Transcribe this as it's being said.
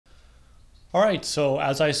All right, so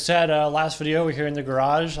as I said last video, we're here in the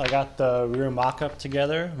garage. I got the rear mock-up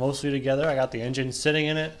together, mostly together. I got the engine sitting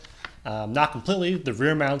in it. Not completely, the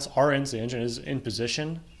rear mounts are in, so the engine is in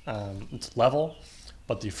position. It's level,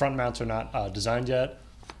 but the front mounts are not designed yet.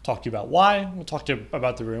 Talk to you about why. We'll talk to you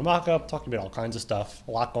about the rear mock-up, talk to you about all kinds of stuff.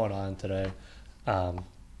 A lot going on today.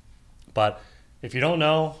 But if you don't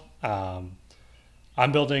know,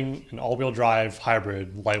 I'm building an all-wheel drive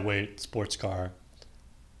hybrid lightweight sports car.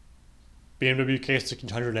 BMW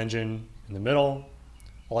K1600 engine in the middle,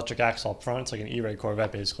 electric axle up front. It's like an E-Ray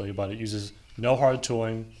Corvette basically, but it uses no hard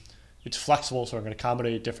tooling. It's flexible, so we're going to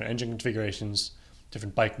accommodate different engine configurations,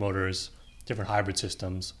 different bike motors, different hybrid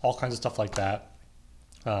systems, all kinds of stuff like that.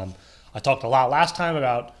 I talked a lot last time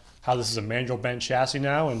about how this is a manual bent chassis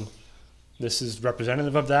now, and this is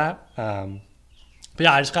representative of that. But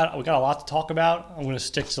yeah, we got a lot to talk about. I'm going to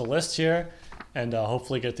stick to the list here and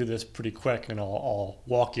hopefully get through this pretty quick, and I'll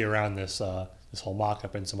walk you around this this whole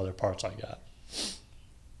mock-up and some other parts I got.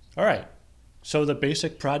 All right, so the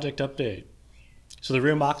basic project update. So the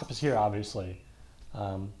rear mock-up is here, obviously.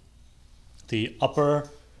 The upper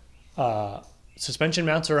suspension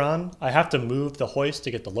mounts are on. I have to move the hoist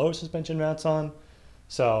to get the lower suspension mounts on.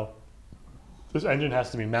 So this engine has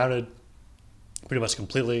to be mounted pretty much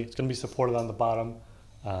completely. It's going to be supported on the bottom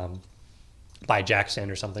by a jack stand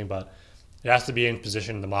or something, but it has to be in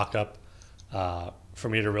position in the mock-up for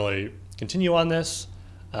me to really continue on this.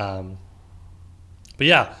 But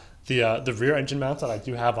yeah, the rear engine mounts that I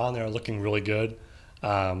do have on there are looking really good.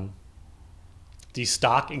 The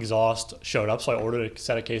stock exhaust showed up, so I ordered a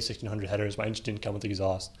set of K1600 headers. My engine didn't come with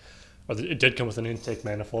exhaust. Or it did come with an intake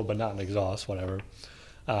manifold, but not an exhaust, whatever.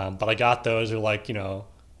 But I got those. They're like, you know,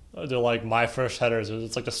 they're like my first headers.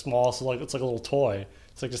 It's like the smallest, it's like a little toy.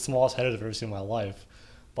 It's like the smallest headers I've ever seen in my life.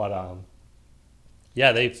 But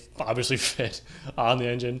yeah, they obviously fit on the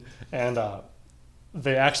engine, and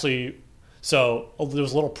they actually. So there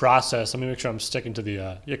was a little process. Let me make sure I'm sticking to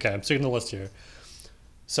the. Okay, I'm sticking to the list here.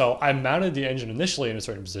 So I mounted the engine initially in a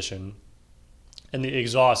certain position, and the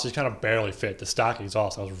exhaust just kind of barely fit the stock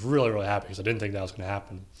exhaust. I was really happy because I didn't think that was going to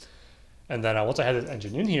happen. And then once I had the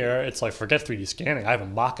engine in here, it's like, forget 3D scanning. I have a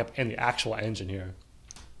mock-up and the actual engine here.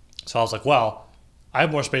 So I was like, well, I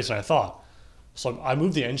have more space than I thought. So I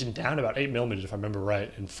moved the engine down about 8 millimeters, if I remember right,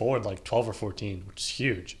 and forward like 12 or 14, which is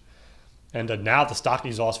huge. And now the stock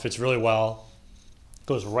exhaust fits really well. It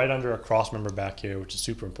goes right under a cross member back here, which is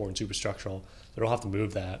super important, super structural. So I don't have to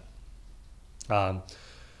move that.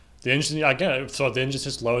 The engine, again, so the engine's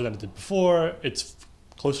just lower than it did before. It's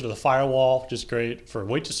closer to the firewall, which is great for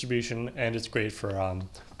weight distribution, and it's great for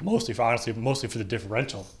mostly for the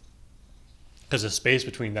differential, because the space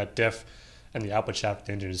between that diff and the output shaft of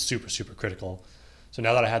the engine is super critical. So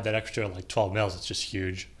now that I had that extra like 12 mils, it's just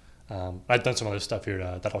huge. I've done some other stuff here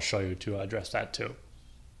that I'll show you to address that too.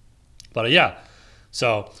 But yeah,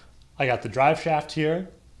 so I got the drive shaft here.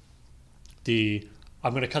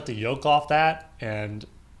 I'm going to cut the yoke off that and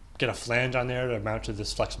get a flange on there to mount to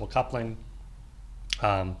this flexible coupling.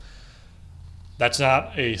 That's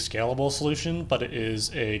not a scalable solution, but it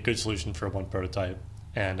is a good solution for one prototype.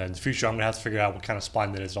 And in the future, I'm going to have to figure out what kind of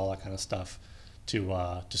spline that is, all that kind of stuff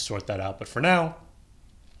to sort that out. But for now,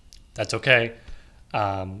 that's okay.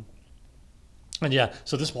 And yeah,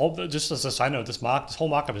 so just as a side note, this whole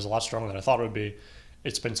mock-up is a lot stronger than I thought it would be.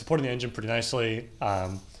 It's been supporting the engine pretty nicely,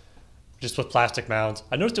 just with plastic mounts.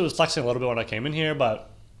 I noticed it was flexing a little bit when I came in here,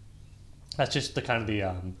 but that's just the kind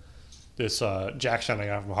of this jack stand I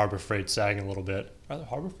got from Harbor Freight sagging a little bit. Rather,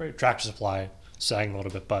 Harbor Freight Tractor Supply sagging a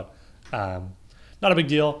little bit, but not a big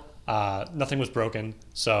deal. Nothing was broken,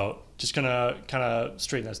 so just gonna kind of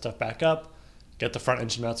straighten that stuff back up, get the front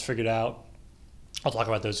engine mounts figured out. I'll talk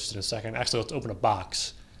about those just in a second. Actually, let's open a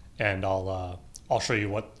box, and I'll show you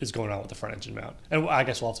what is going on with the front engine mount, and I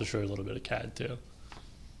guess we'll also show you a little bit of CAD too.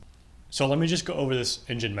 So let me just go over this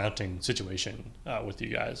engine mounting situation with you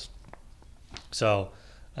guys. So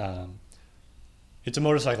it's a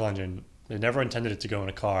motorcycle engine. They never intended it to go in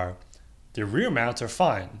a car. The rear mounts are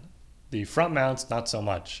fine. The front mounts, not so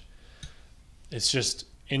much. It's just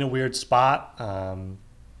in a weird spot.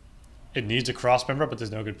 It needs a cross member, but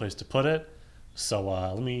there's no good place to put it. So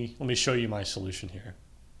let me show you my solution here.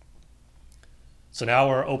 So now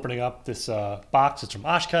we're opening up this box. It's from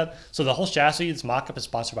Oshcut. So the whole chassis, this mock-up is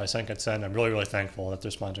sponsored by Senkatsen. I'm really thankful that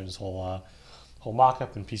they're sponsoring this whole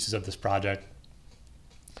mock-up and pieces of this project.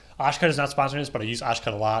 Oshcut is not sponsoring this, but I use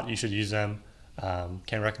Oshcut a lot. You should use them.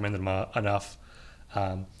 Can't recommend them enough.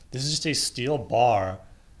 This is just a steel bar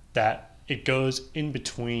that it goes in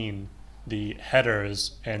between the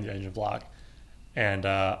headers and the engine block. And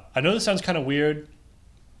I know this sounds kind of weird,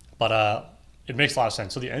 but it makes a lot of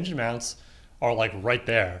sense. So the engine mounts are like right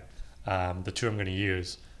there, the two I'm going to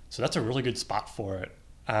use. So that's a really good spot for it.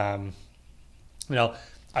 You know,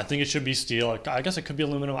 I think it should be steel. I guess it could be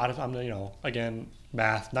aluminum. I'm, you know, again,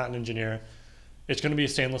 math, not an engineer. It's going to be a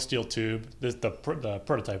stainless steel tube. The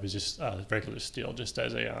prototype is just regular steel, just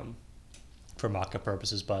as a for mock-up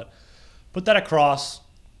purposes. But put that across,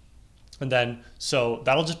 and then so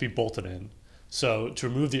that'll just be bolted in. So to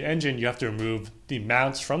remove the engine, you have to remove the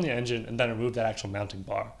mounts from the engine and then remove that actual mounting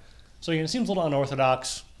bar. So again, it seems a little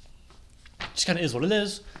unorthodox. It just kind of is what it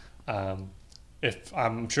is. If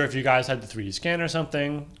I'm sure if you guys had the 3D scanner or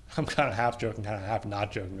something, I'm kind of half joking, kind of half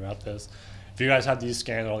not joking about this. If you guys had these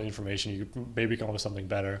scanned all the information, you could maybe come up with something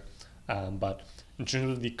better. But in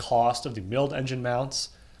terms of the cost of the milled engine mounts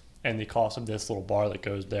and the cost of this little bar that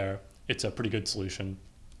goes there, it's a pretty good solution.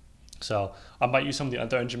 So I might use some of the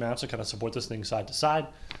other engine mounts to kind of support this thing side to side,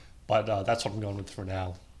 but that's what I'm going with for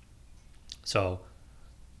now. So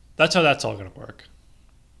that's how that's all going to work.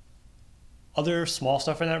 Other small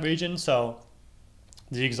stuff in that region. So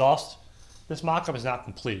the exhaust, this mock-up is not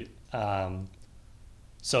complete.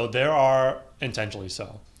 So there are, intentionally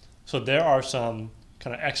so. So there are some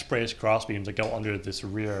kind of X-brace cross beams that go under this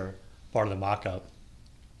rear part of the mock-up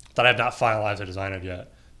that I have not finalized the design of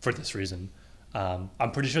yet for this reason.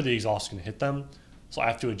 I'm pretty sure the exhaust is going to hit them, so I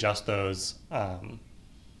have to adjust those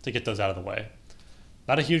to get those out of the way.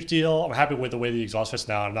 Not a huge deal. I'm happy with the way the exhaust fits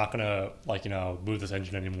now. I'm not going to, like, you know, move this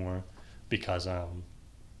engine anymore because I'm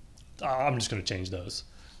just going to change those.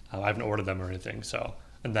 I haven't ordered them or anything, so.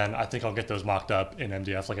 And then I think I'll get those mocked up in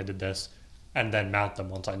MDF like I did this, and then mount them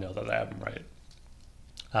once I know that I have them right.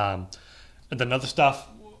 And then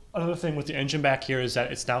another thing with the engine back here is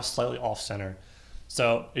that it's now slightly off-center.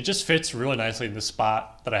 So it just fits really nicely in the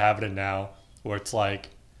spot that I have it in now, where it's like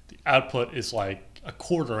the output is like a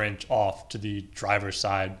 1/4 inch off to the driver's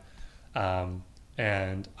side.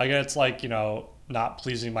 And I guess it's like, you know, not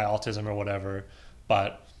pleasing my autism or whatever,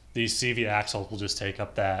 but these CV axles will just take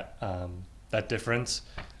up that that difference,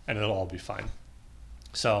 and it'll all be fine.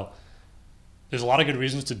 So there's a lot of good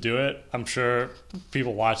reasons to do it. I'm sure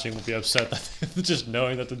people watching will be upset that just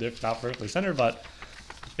knowing that the diff's not perfectly centered, but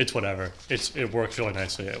it's whatever. It works really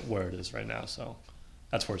nicely at where it is right now, so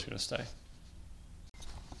that's where it's going to stay.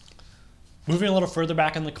 Moving a little further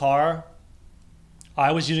back in the car,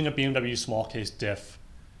 I was using a BMW small case diff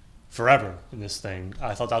forever in this thing.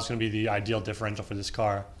 I thought that was going to be the ideal differential for this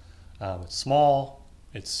car. It's small.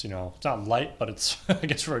 It's, you know, it's not light, but it's, I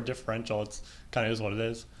guess for a differential, it's kind of is what it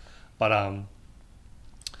is. But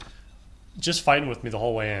just fighting with me the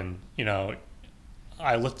whole way in, you know,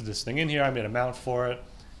 I lifted this thing in here. I made a mount for it.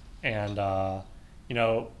 And, you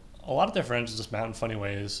know, a lot of differentials just mount in funny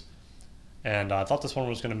ways. And I thought this one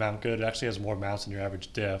was going to mount good. It actually has more mounts than your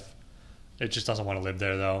average diff. It just doesn't want to live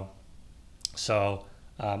there, though. So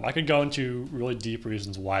I could go into really deep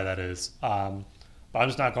reasons why that is. But I'm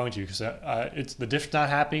just not going to, because the diff's not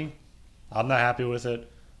happy. I'm not happy with it.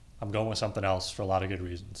 I'm going with something else for a lot of good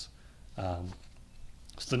reasons. So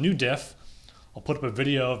the new diff, I'll put up a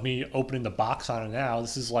video of me opening the box on it now.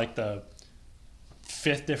 This is like the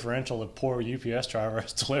 5th differential the poor UPS driver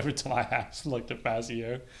has delivered to my house in like the past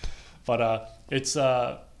year. But it's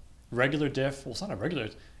a regular diff. Well, it's not a regular.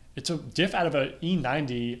 It's a diff out of an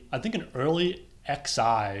E90, I think an early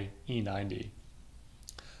XI E90.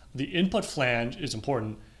 The input flange is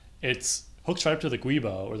important. It's hooks right up to the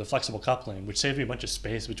guibo, or the flexible coupling, which saves me a bunch of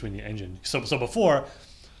space between the engine. So before,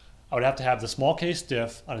 I would have to have the small case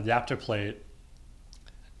diff on adapter plate,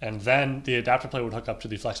 and then the adapter plate would hook up to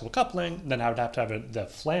the flexible coupling, and then I would have to have the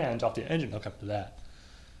flange off the engine hook up to that.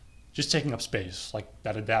 Just taking up space, like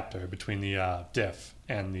that adapter between the diff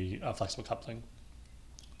and the flexible coupling.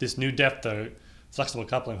 This new diff, the flexible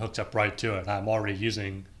coupling hooks up right to it. I'm already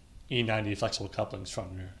using E90 flexible couplings front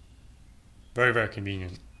and rear. Very, very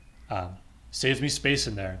convenient. Saves me space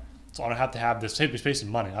in there. So I don't have to have this, saves me space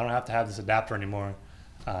and money. I don't have to have this adapter anymore.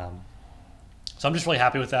 So I'm just really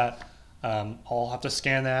happy with that. I'll have to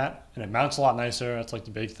scan that, and it mounts a lot nicer. That's like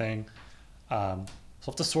the big thing. So I'll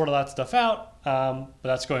have to sort all that stuff out, but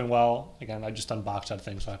that's going well. Again, I just unboxed that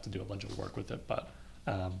thing, so I have to do a bunch of work with it. But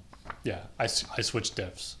yeah, I switched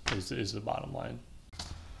diffs is the bottom line.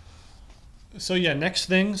 So yeah, next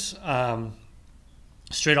things,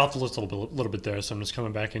 straight off the list a little bit there, so I'm just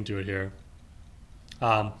coming back into it here.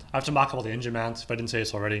 I have to mock up all the engine mounts, if I didn't say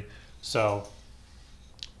this already. So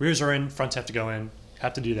rears are in, fronts have to go in.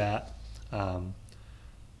 Have to do that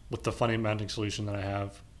with the funny mounting solution that I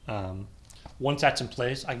have. Once that's in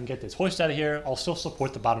place, I can get this hoist out of here. I'll still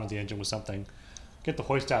support the bottom of the engine with something. Get the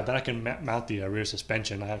hoist out, then I can mount the rear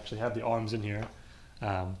suspension. I actually have the arms in here.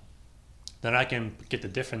 Then I can get the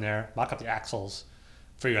diff in there, mock up the axles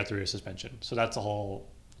figure out the rear suspension. So that's the whole,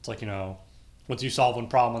 it's like, once you solve one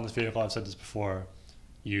problem on this vehicle, I've said this before,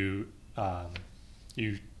 you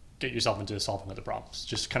get yourself into solving other problems.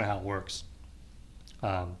 Just kind of how it works.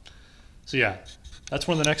 So yeah, that's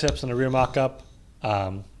one of the next steps in the rear mock-up.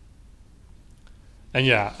 And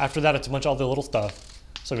yeah, after that, it's a bunch of other little stuff.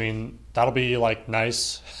 So I mean, that'll be like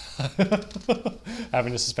nice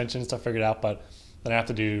having the suspension and stuff figured out, but then I have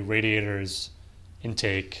to do radiators,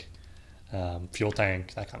 intake, fuel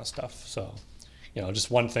tank, that kind of stuff. So,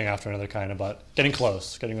 just one thing after another kind of, but getting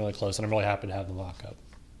really close, and I'm really happy to have the mock-up.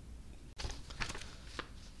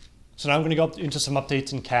 So now I'm going to go into some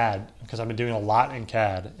updates in CAD, because I've been doing a lot in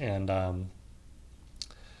CAD, and I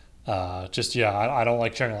don't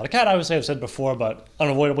like sharing a lot of CAD, obviously I've said before, but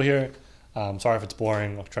unavoidable here. Sorry if it's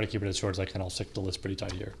boring. I'll try to keep it as short as I can. I'll stick the list pretty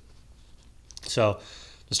tight here. So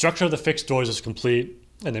the structure of the fixed doors is complete,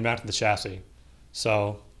 and they mounted the chassis.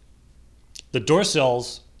 So the door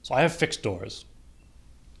sills, so I have fixed doors.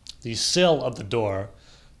 The sill of the door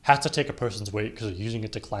has to take a person's weight because they're using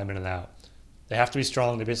it to climb in and out. They have to be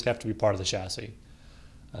strong. They basically have to be part of the chassis.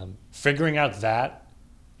 Figuring out that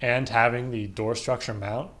and having the door structure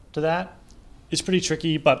mount to that is pretty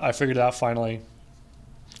tricky, but I figured it out finally.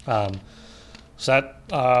 So that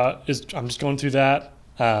I'm just going through that.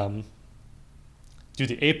 Do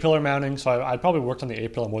the A-pillar mounting. So I probably worked on the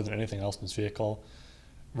A-pillar more than anything else in this vehicle.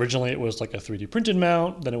 Originally, it was like a 3D printed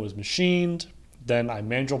mount. Then it was machined. Then I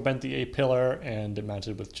manual bent the A-pillar and it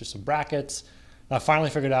mounted with just some brackets. And I finally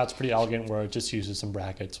figured out it's pretty elegant where it just uses some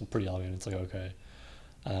brackets. Pretty elegant. It's like, okay.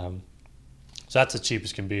 So that's as cheap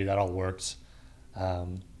as can be. That all works.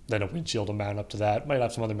 Then a windshield will mount up to that. Might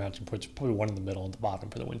have some other mounting points. Probably one in the middle and the bottom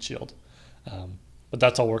for the windshield. But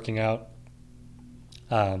that's all working out.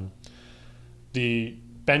 The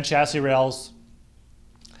bent chassis rails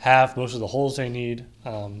have most of the holes they need.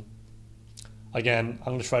 Again, I'm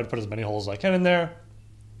going to try to put as many holes as I can in there.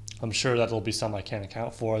 I'm sure that there'll be some I can't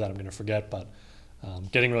account for that I'm going to forget, but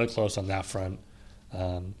getting really close on that front.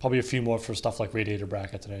 Probably a few more for stuff like radiator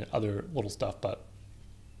brackets and other little stuff, but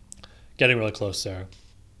getting really close there.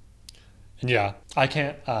 And yeah, I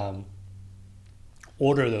can't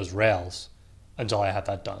order those rails until I have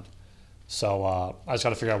that done. So I just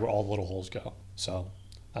got to figure out where all the little holes go. So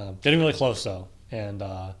getting really close though, and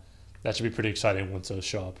that should be pretty exciting once those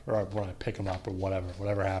show up, or when I pick them up, or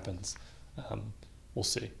whatever happens. We'll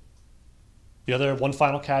see. The other one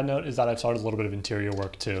final CAD note is that I've started a little bit of interior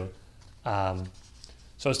work too.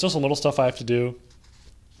 So it's still some little stuff I have to do,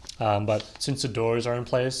 but since the doors are in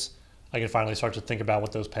place, I can finally start to think about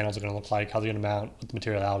what those panels are going to look like, how they're going to mount, what the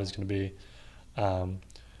materiality is going to be.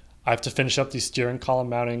 I have to finish up the steering column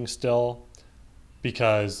mounting still,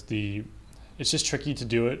 because it's just tricky to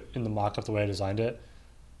do it in the mock-up the way I designed it.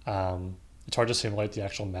 It's hard to simulate the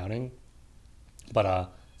actual mounting,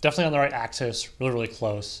 but definitely on the right axis, really, really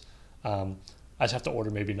close. I just have to order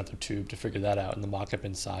maybe another tube to figure that out in the mock-up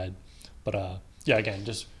inside. But yeah, again,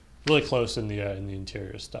 just really close in the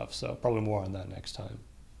interior stuff. So probably more on that next time.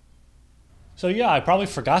 So yeah, I probably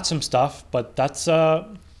forgot some stuff, but that's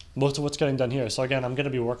most of what's getting done here. So again, I'm going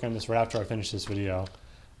to be working on this right after I finish this video.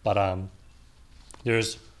 But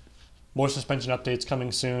there's more suspension updates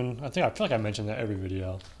coming soon. I feel like I mentioned that every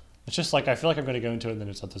video. It's just like I feel like I'm going to go into it and then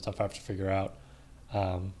there's other stuff I have to figure out.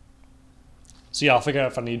 So yeah, I'll figure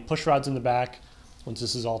out if I need push rods in the back once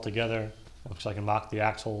this is all together. So I can mock the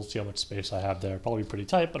axles, see how much space I have there. Probably pretty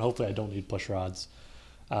tight, but hopefully I don't need push rods.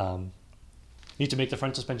 Need to make the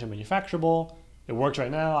front suspension manufacturable. It works right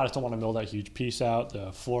now. I just don't want to mill that huge piece out.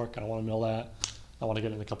 The fork, I don't want to mill that. I want to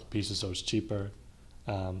get it in a couple pieces so it's cheaper.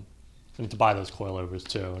 I need to buy those coilovers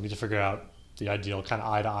too. I need to figure out the ideal kind of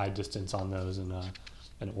eye-to-eye distance on those and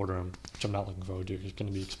order them, which I'm not looking forward to because it's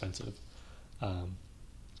going to be expensive.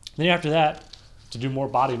 Then after that, to do more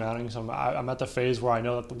body mounting. So I'm at the phase where I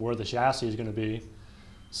know where the chassis is going to be.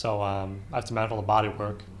 So I have to mount all the body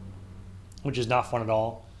work, which is not fun at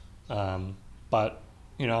all. But,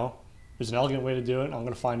 there's an elegant way to do it, and I'm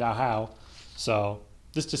going to find out how. So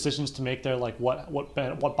this decision's to make there, like what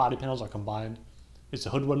body panels are combined. Is the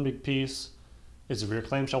hood one big piece? Is the rear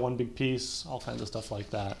clamshell one big piece? All kinds of stuff like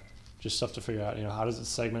that. Just stuff to figure out, how does it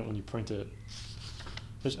segment when you print it?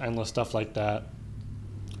 There's endless stuff like that.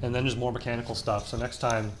 And then there's more mechanical stuff. So next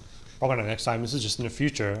time, probably not next time, this is just in the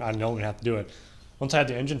future, I know I'm going to have to do it. Once I have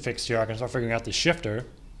the engine fixed here, I can start figuring out the shifter,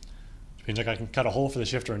 which means I can cut a hole for the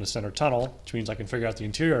shifter in the center tunnel, which means I can figure out the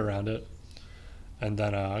interior around it. And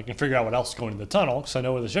then I can figure out what else is going in the tunnel, because I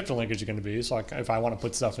know where the shifter linkage is going to be. So if I want to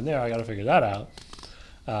put stuff in there, I got to figure that out.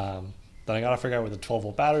 Then I got to figure out where the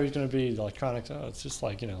 12-volt battery is going to be, the electronics. It's just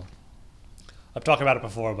like, I've talked about it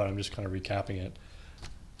before, but I'm just kind of recapping it.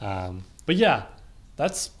 But yeah,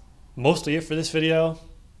 that's mostly it for this video.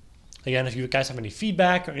 Again, if you guys have any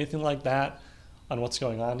feedback or anything like that on what's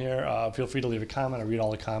going on here, feel free to leave a comment. I read all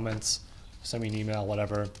the comments. Send me an email,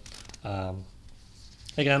 whatever.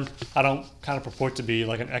 Again, I don't kind of purport to be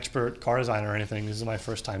like an expert car designer or anything. This is my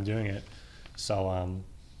first time doing it. So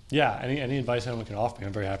yeah, any advice anyone can offer me,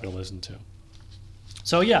 I'm very happy to listen to.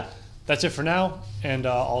 So yeah, that's it for now, and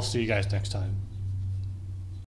I'll see you guys next time.